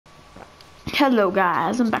Hello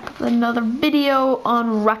guys, I'm back with another video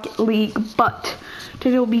on Rocket League, but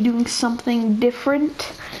today we'll be doing something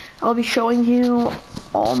different. I'll be showing you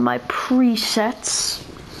all my presets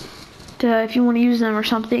if you want to use them or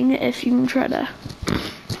something, if you can try to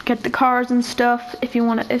get the cars and stuff, if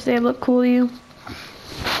they look cool to you.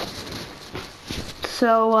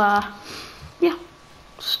 So yeah,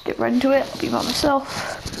 let's get right into it. I'll be by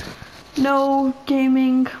myself, no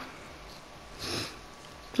gaming,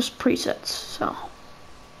 just presets. So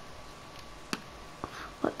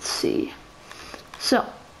let's see. So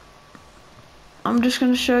I'm just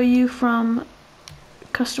going to show you from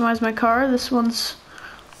customize my car. This one's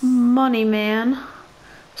Money Man.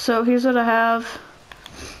 So here's what I have.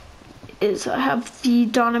 I have the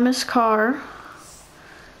Donimus car.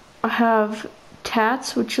 I have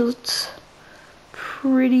Tats, which looks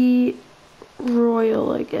pretty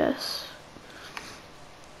royal, I guess.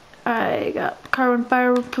 I got carbon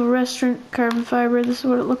fiber fluorescent carbon fiber. This is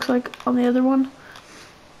what it looks like on the other one,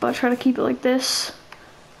 but I try to keep it like this.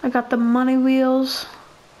 I got the money wheels,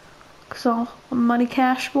 cause I'm a money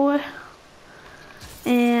cash boy,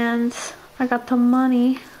 and I got the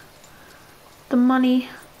money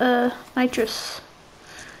nitrous.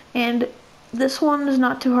 And this one is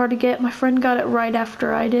not too hard to get. My friend got it right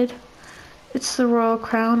after I did. It's the Royal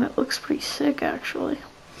Crown. It looks pretty sick actually.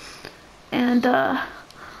 And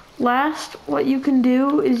last, what you can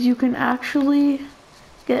do is you can actually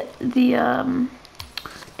get the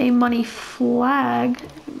a money flag.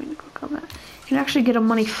 Let me click on that. You can actually get a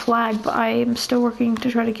money flag, but I am still working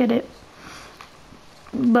to try to get it.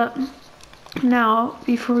 But now,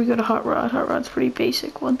 before we go to Hot Rod's pretty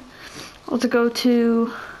basic one. Let's go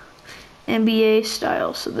to NBA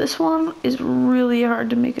style. So this one is really hard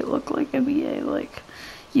to make it look like NBA. Like,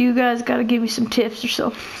 you guys gotta give me some tips or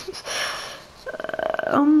something.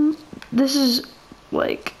 This is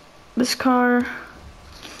like, this car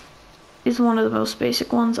is one of the most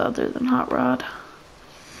basic ones other than Hot Rod.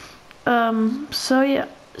 So yeah,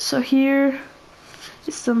 so here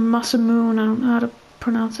it's the Masamune. I don't know how to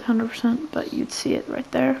pronounce it 100%, but you'd see it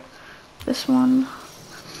right there. This one.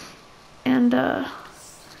 And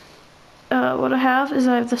what I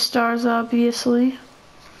have the stars, obviously.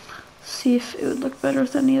 See if it would look better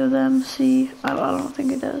with any of them. See, I don't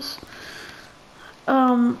think it does.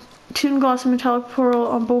 Tune Gloss and Metallic Pearl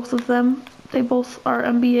on both of them. They both are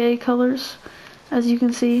NBA colors, as you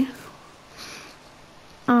can see.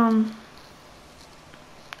 I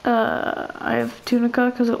have Tunica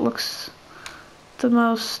because it looks the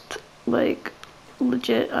most, like,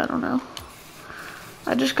 legit. I don't know.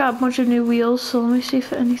 I just got a bunch of new wheels, so let me see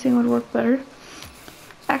if anything would work better.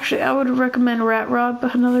 Actually, I would recommend Rat Rod,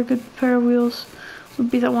 but another good pair of wheels would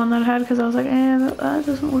be that one that I had, because I was like, that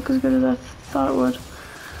doesn't look as good as I thought it would.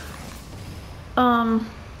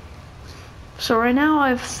 So right now I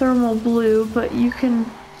have thermal blue, but you can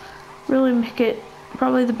really make it,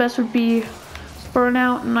 probably the best would be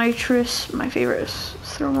Burnout Nitrous. My favorite is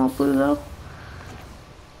thermal blue though.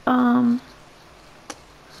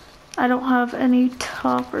 I don't have any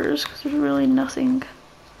toppers because there's really nothing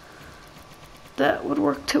that would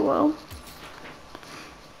work too well,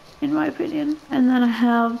 in my opinion. And then I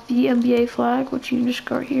have the NBA flag, which you can just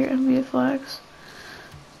go right here, NBA flags.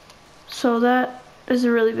 So that is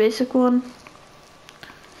a really basic one.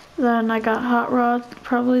 Then I got Hot Rod,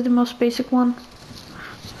 probably the most basic one.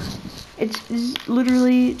 It's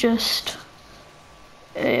literally just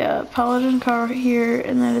a Paladin car right here,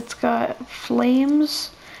 and then it's got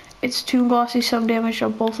flames. It's Tune Glossy, some damage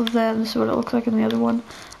on both of them. This is what it looks like in the other one.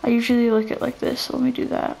 I usually look at like this, so let me do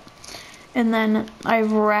that. And then I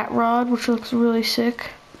have Rat Rod, which looks really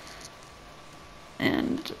sick.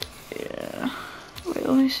 And yeah, wait,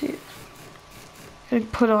 let me see it. I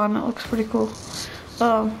put on, it looks pretty cool.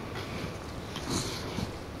 But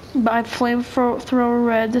I have Flamethrower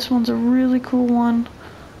Red. This one's a really cool one.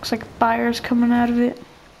 Looks like fire's coming out of it.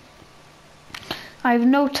 I have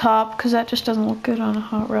no top because that just doesn't look good on a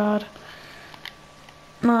Hot Rod.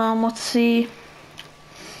 Let's see.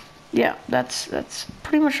 Yeah, that's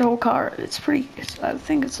pretty much the whole car. I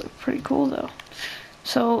think it's pretty cool though.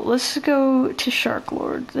 So let's go to Shark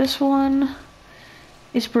Lord. This one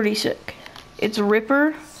is pretty sick. It's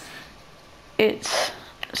Ripper.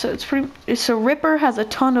 So Ripper has a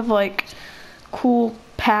ton of like cool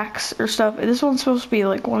packs or stuff. This one's supposed to be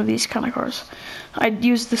like one of these kind of cars. I'd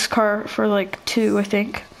use this car for like two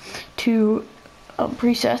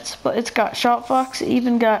presets, but it's got Shot Fox, it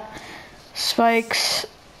even got spikes,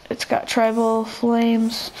 it's got tribal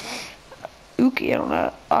flames, Uki, I don't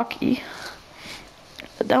know, Aki.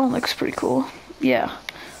 But that one looks pretty cool. Yeah,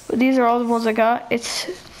 but these are all the ones I got. It's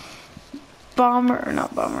Bomber, or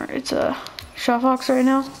not Bomber, it's a Shawfox right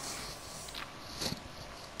now.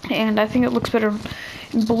 And I think it looks better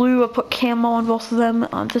in blue. I put camo on both of them.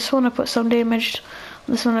 On this one I put Some Damaged.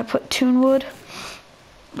 On this one I put Toonwood.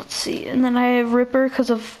 Let's see, and then I have Ripper because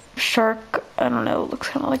of Shark. I don't know, it looks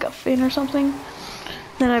kind of like a fin or something.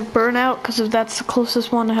 Then I have Burnout because that's the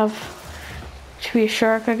closest one to have to be a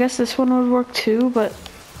shark. I guess this one would work too, but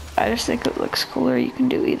I just think it looks cooler. You can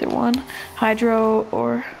do either one, Hydro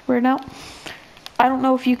or Burnout. I don't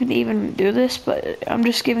know if you can even do this, but I'm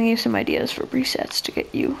just giving you some ideas for presets to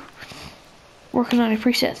get you working on your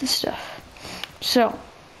presets and stuff. So,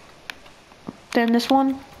 then this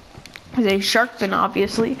one is a shark fin,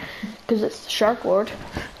 obviously, because it's the Shark Lord.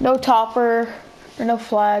 No topper or no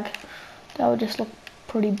flag. That would just look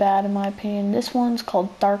pretty bad in my opinion. This one's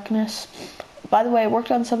called Darkness. By the way, I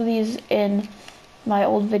worked on some of these in my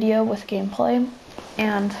old video with gameplay.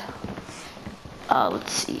 And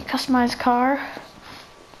let's see, customize car.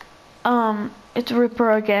 It's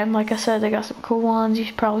Ripper again. Like I said, they got some cool ones.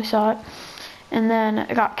 You probably saw it. And then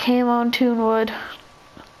I got camo and Toonwood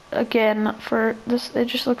again for this. It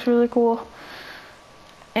just looks really cool.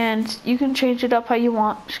 And you can change it up how you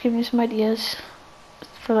want. Just give me some ideas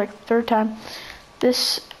for like the third time.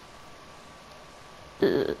 This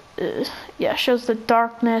yeah, shows the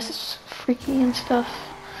darkness. It's freaky and stuff.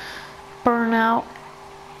 Burnout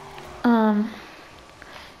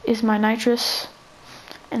is my nitrous.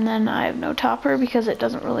 And then I have no topper because it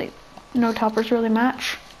doesn't really, no toppers really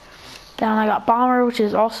match. Down I got Bomber, which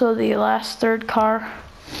is also the last third car.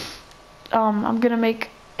 I'm gonna make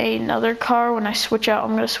another car when I switch out.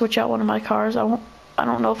 I'm gonna switch out one of my cars. I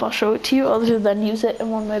don't know if I'll show it to you other than use it in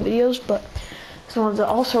one of my videos, but this one's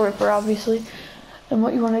also Ripper, obviously. And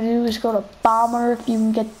what you want to do is go to Bomber if you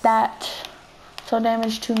can get that. Some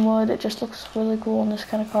Damaged Toonwood. It just looks really cool in this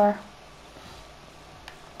kind of car.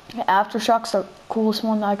 Aftershock's the coolest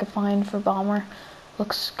one that I could find for Bomber.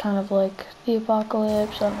 Looks kind of like the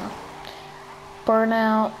Apocalypse. I don't know.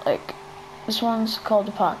 Burnout, like this one's called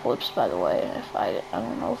Apocalypse, by the way. If I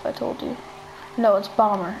don't know if I told you. No, it's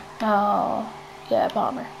Bomber. Oh, yeah,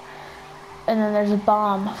 Bomber. And then there's a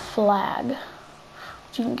Bomb Flag,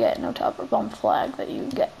 which you can get. No topper, Bomb Flag that you can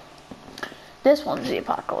get. This one's the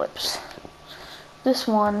Apocalypse. This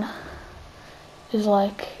one is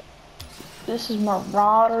like, this is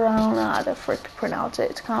Marauder. I don't know how to frick pronounce it.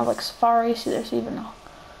 It's kind of like Safari. See, there's even a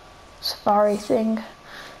Safari thing.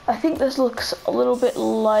 I think this looks a little bit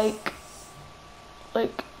like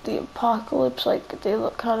the Apocalypse. Like they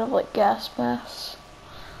look kind of like gas masks.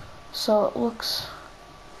 So it looks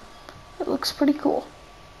pretty cool.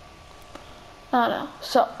 I don't know.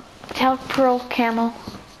 So Talc Pearl, camo,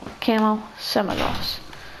 semi-gloss.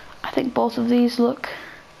 I think both of these look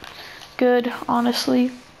good,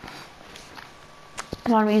 honestly.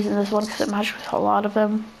 I'm using this one because it matches with a lot of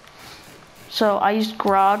them. So I used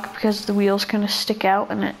Grog because the wheels kind of stick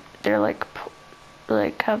out and they're like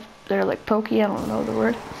pokey. I don't know the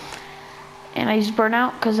word. And I used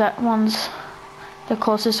Burnout because that one's the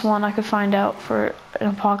closest one I could find out for an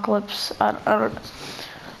Apocalypse. I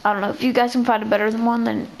don't know if you guys can find a better than one.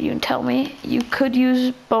 Then you can tell me. You could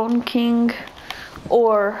use Bone King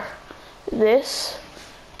or this,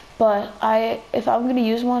 but if I'm gonna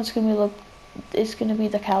use one, it's gonna be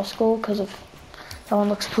the Cow Skull because of that one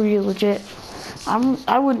looks pretty legit.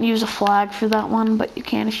 I wouldn't use a flag for that one, but you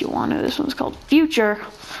can if you want to. This one's called Future.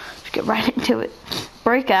 Let's get right into it.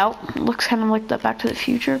 Breakout looks kind of like the Back to the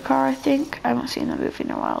Future car, I think. I haven't seen that movie in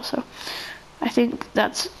a while, so I think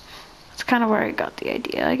that's kind of where I got the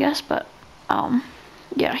idea, I guess. But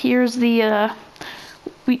yeah, here's the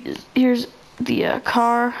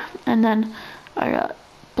car, and then I got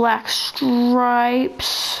black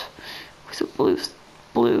stripes with a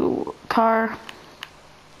blue car,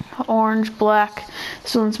 orange, black.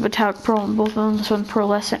 This one's Metallic Pearl and both of them. This one's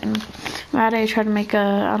Pearlescent and Mate. I tried to make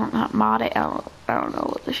I don't know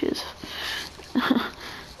what this is.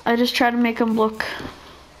 I just try to make them look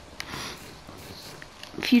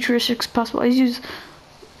futuristic as possible. I use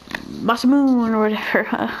Masamune or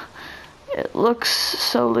whatever. It looks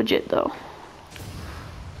so legit though.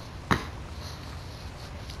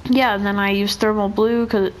 Yeah, and then I use Thermal Blue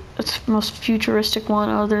because it's the most futuristic one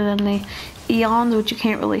other than the Eons, which you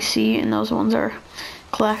can't really see, and those ones are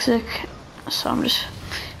classic. So I'm just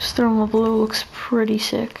Thermal Blue looks pretty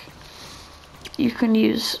sick. You can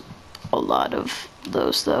use a lot of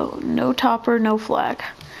those though. No topper, no flag.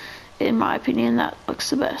 In my opinion, that looks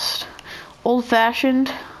the best. Old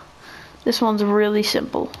Fashioned. This one's really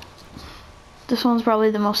simple. This one's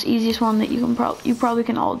probably the most easiest one that you probably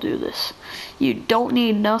can all do this. You don't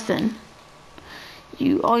need nothing.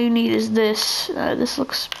 All you need is this. This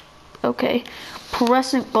looks Okay,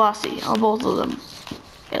 fluorescent glossy on both of them.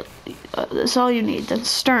 That's all you need. Then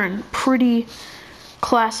Stern, pretty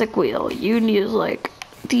classic wheel. You can use like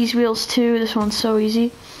these wheels too. This one's so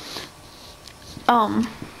easy.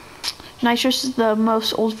 Nitrous is the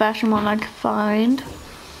most old-fashioned one I could find.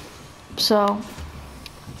 So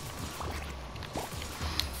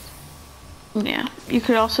yeah, you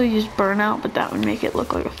could also use Burnout, but that would make it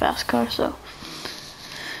look like a fast car. So,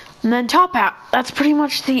 and then Top Hat. That's pretty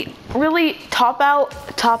much the Top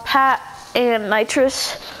Hat, and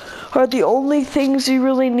Nitrous are the only things you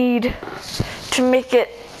really need to make it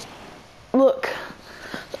look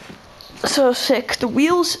so sick. The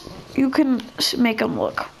wheels, you can make them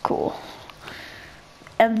look cool.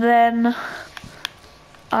 And then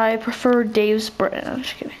I prefer Dave's brand. I'm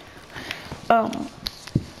just kidding.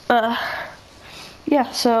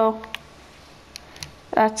 Yeah, so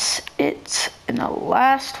that's it. And the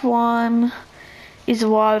last one is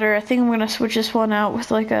water. I think I'm gonna switch this one out with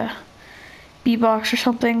like a B-box or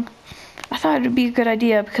something. I thought it'd be a good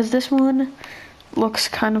idea because this one looks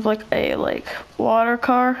kind of like a water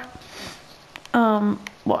car.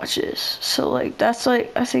 Watch this. So like that's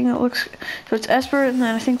like, I think it looks, so it's Esper, and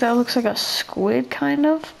then I think that looks like a squid kind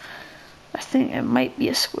of. I think it might be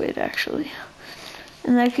a squid actually.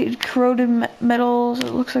 And then I could corroded metals.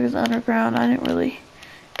 It looks like it's underground. I didn't really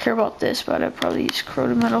care about this, but I'd probably use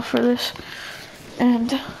corroded metal for this.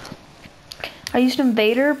 And I used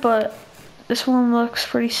Invader, but this one looks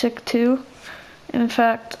pretty sick too. And in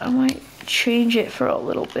fact, I might change it for a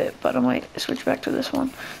little bit, but I might switch back to this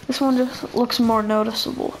one. This one just looks more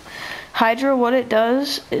noticeable. Hydra, what it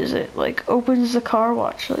does is it like opens the car.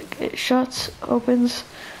 Watch, like it shuts, opens,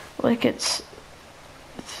 like it's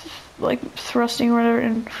like thrusting or whatever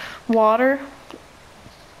in water.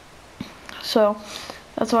 So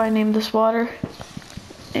that's why I named this water.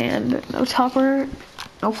 And no topper,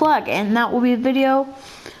 no flag. And that will be the video.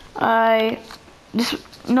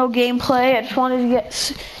 No gameplay. I just wanted to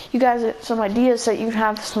get you guys some ideas so you can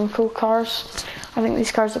have some cool cars. I think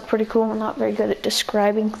these cars look pretty cool. I'm not very good at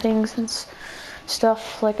describing things and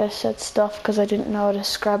stuff. Like I said stuff because I didn't know how to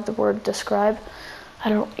describe the word describe. I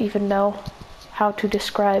don't even know how to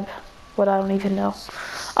describe what I don't even know.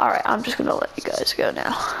 Alright, I'm just gonna let you guys go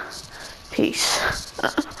now. Peace.